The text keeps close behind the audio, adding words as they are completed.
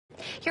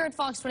Here at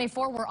Fox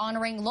 24, we're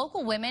honoring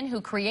local women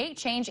who create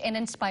change and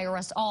inspire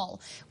us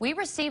all. We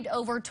received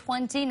over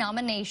 20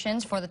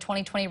 nominations for the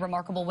 2020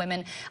 Remarkable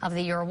Women of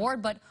the Year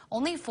award, but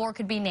only 4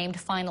 could be named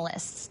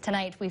finalists.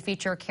 Tonight, we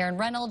feature Karen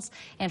Reynolds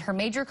and her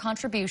major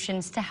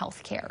contributions to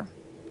healthcare.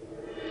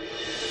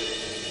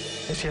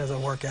 She has a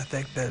work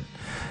ethic that,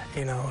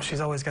 she's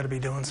always got to be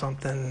doing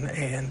something,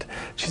 and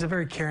she's a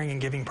very caring and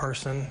giving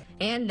person.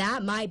 And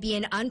that might be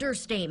an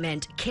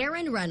understatement.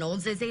 Karen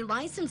Reynolds is a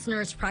licensed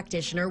nurse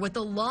practitioner with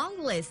a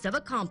long list of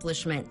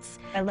accomplishments.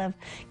 I love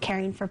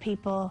caring for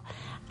people.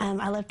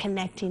 I love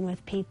connecting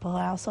with people.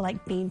 I also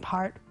like being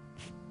part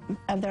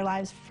of their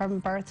lives from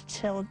birth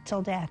till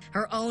death.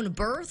 Her own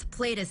birth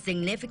played a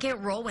significant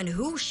role in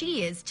who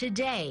she is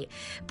today.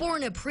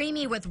 Born a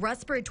preemie with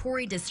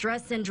respiratory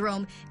distress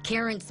syndrome,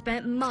 Karen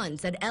spent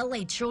months at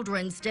LA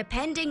Children's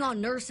depending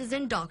on nurses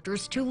and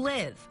doctors to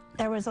live.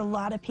 There was a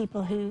lot of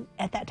people who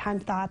at that time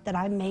thought that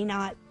I may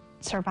not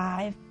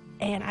survive,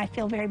 and I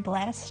feel very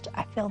blessed.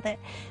 I feel that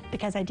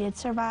because I did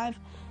survive,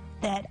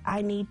 that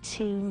I need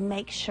to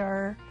make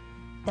sure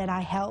that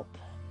I help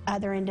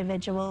other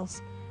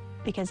individuals,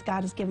 because God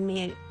has given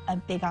me a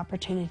big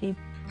opportunity.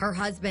 Her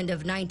husband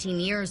of 19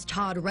 years,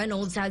 Todd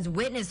Reynolds, has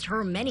witnessed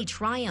her many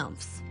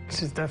triumphs.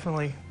 She's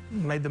definitely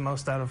made the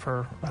most out of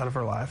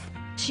her life.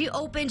 She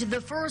opened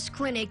the first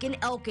clinic in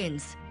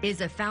Elkins,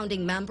 is a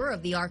founding member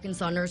of the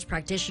Arkansas Nurse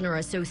Practitioner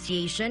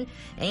Association,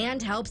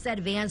 and helps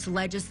advance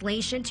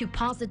legislation to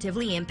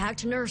positively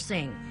impact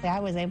nursing.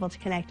 I was able to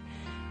connect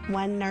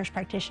one nurse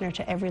practitioner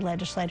to every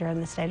legislator in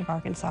the state of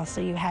Arkansas,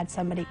 so you had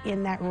somebody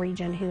in that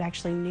region who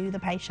actually knew the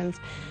patients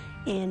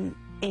in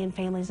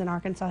families in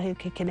Arkansas who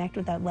could connect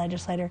with that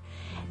legislator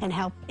and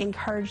help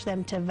encourage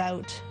them to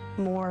vote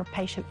more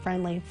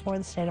patient-friendly for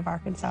the state of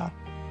Arkansas.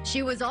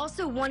 She was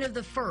also one of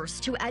the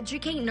first to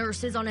educate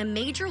nurses on a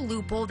major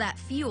loophole that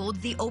fueled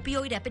the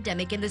opioid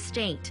epidemic in the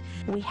state.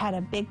 We had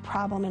a big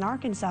problem in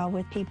Arkansas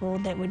with people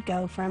that would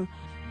go from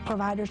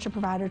provider to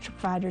provider to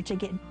provider to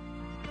get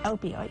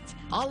opioids.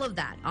 All of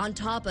that on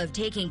top of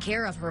taking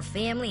care of her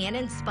family and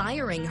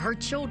inspiring her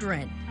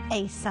children.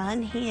 A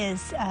son, he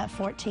is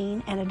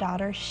 14, and a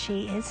daughter,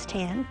 she is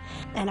 10,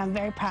 and I'm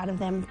very proud of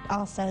them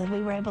also.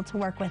 We were able to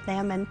work with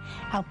them and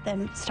help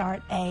them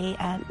start a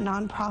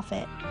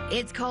nonprofit.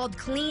 It's called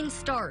Clean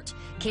Start.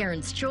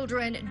 Karen's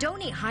children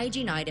donate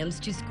hygiene items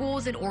to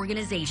schools and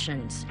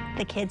organizations.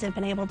 The kids have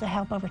been able to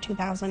help over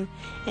 2,000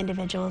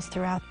 individuals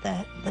throughout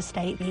the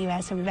state, the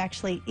U.S., and we've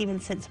actually even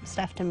sent some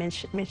stuff to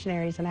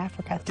missionaries in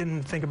Africa.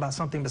 Didn't think about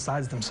something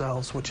besides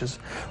themselves, which is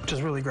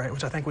really great,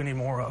 which I think we need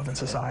more of in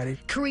society.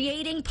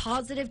 Creating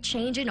positive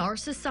change in our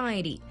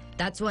society.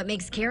 That's what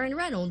makes Karen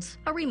Reynolds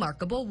a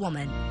remarkable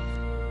woman.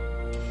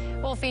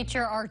 We'll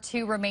feature our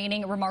 2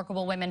 remaining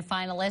Remarkable Women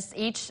finalists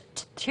each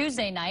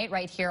Tuesday night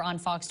right here on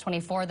Fox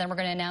 24. Then we're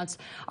going to announce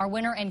our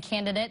winner and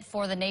candidate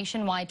for the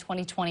nationwide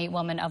 2020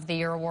 Woman of the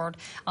Year award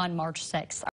on March 6th.